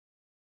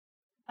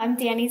I'm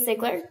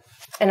Sigler.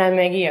 And I'm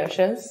Maggie,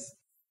 Yocius.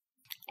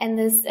 And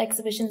this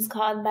exhibition is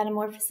called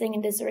Metamorphosing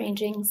and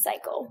Disarranging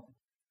Cycle.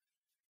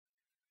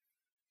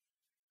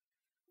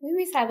 We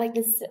always have a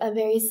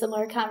very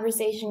similar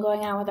conversation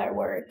going on with our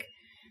work.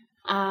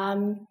 I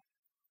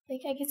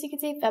guess you could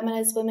say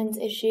feminist women's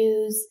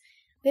issues.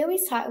 We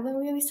always talk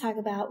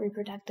about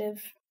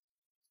reproductive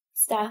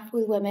stuff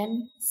with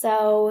women.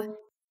 So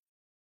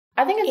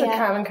I think it's a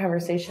common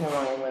conversation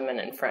among women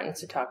and friends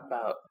to talk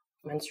about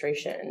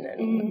menstruation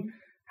and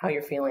how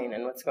you're feeling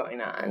and what's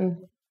going on.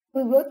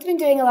 We've both been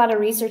doing a lot of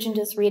research and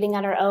just reading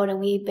on our own, and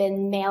we've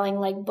been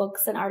mailing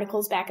books and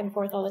articles back and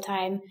forth all the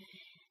time.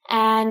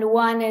 And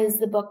one is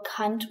the book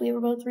Cunt we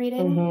were both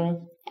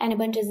reading, and a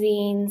bunch of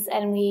zines,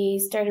 and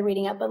we started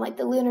reading up on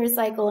the lunar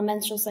cycle and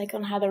menstrual cycle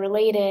and how they're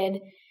related.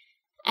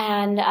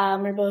 And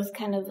we're both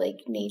kind of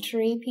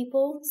nature-y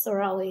people, so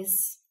we're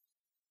always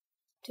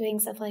doing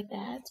stuff like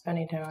that.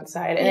 Spending time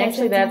outside. And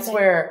actually that's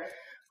where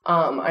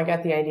I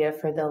got the idea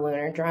for the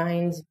lunar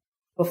drawings.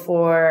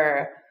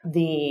 Before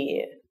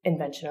the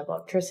invention of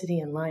electricity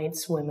and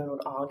lights, women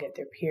would all get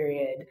their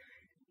period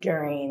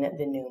during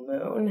the new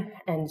moon.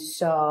 And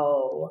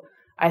so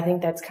I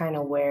think that's kind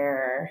of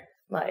where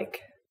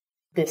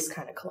this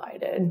kind of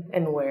collided,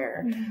 and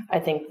where I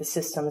think the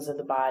systems of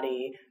the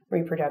body,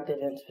 reproductive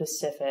and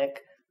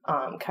specific,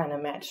 kind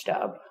of matched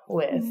up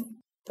with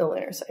the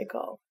lunar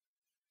cycle.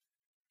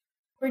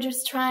 We're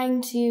just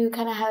trying to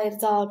kind of highlight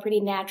it's all a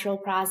pretty natural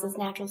process,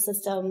 natural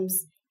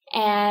systems.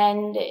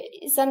 And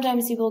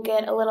sometimes people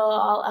get a little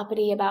all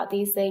uppity about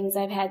these things.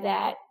 I've had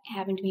that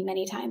happen to me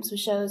many times with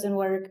shows and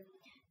work.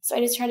 So I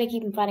just try to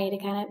keep them funny to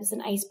kind of as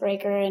an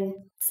icebreaker and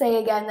say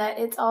again that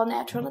it's all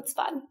natural and it's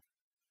fun.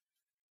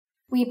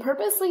 We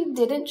purposely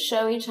didn't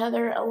show each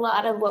other a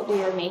lot of what we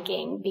were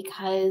making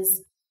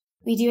because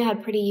we do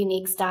have pretty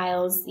unique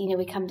styles.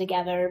 We come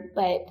together,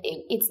 but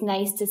it's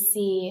nice to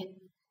see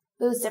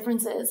those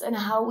differences and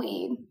how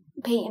we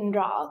paint and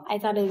draw. I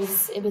thought it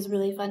was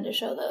really fun to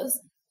show those.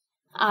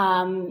 We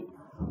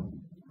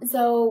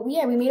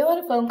made a lot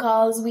of phone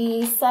calls.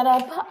 We set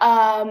up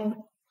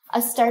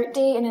a start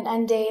date and an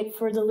end date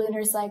for the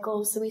lunar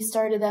cycle. So we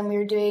started them. We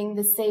were doing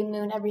the same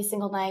moon every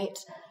single night.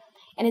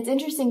 And it's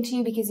interesting,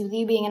 too, because with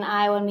you being in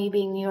Iowa and me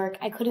being in New York,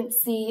 I couldn't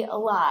see a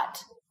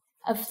lot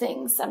of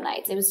things some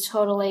nights. It was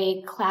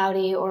totally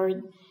cloudy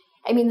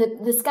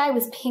the sky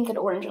was pink and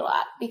orange a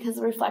lot because of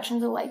the reflection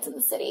of the lights of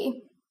the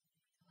city.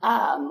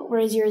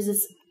 Whereas yours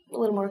is a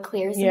little more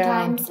clear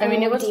sometimes. Yeah.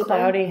 It was deeper.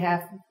 Cloudy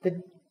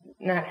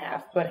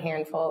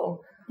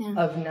handful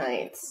of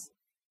nights.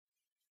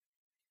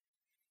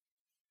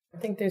 I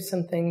think there's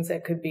some things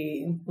that could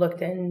be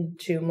looked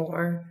into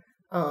more.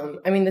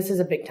 This is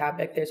a big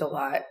topic. There's a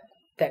lot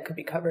that could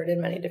be covered in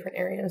many different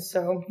areas.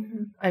 So,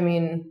 I'm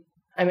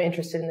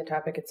interested in the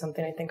topic. It's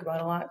something I think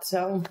about a lot.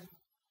 So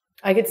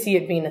I could see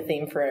it being a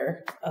theme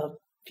for a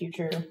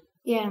future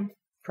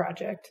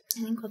project.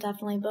 I think we'll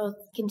definitely both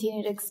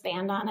continue to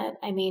expand on it.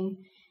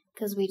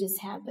 Because we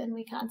just have been.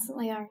 We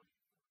constantly are.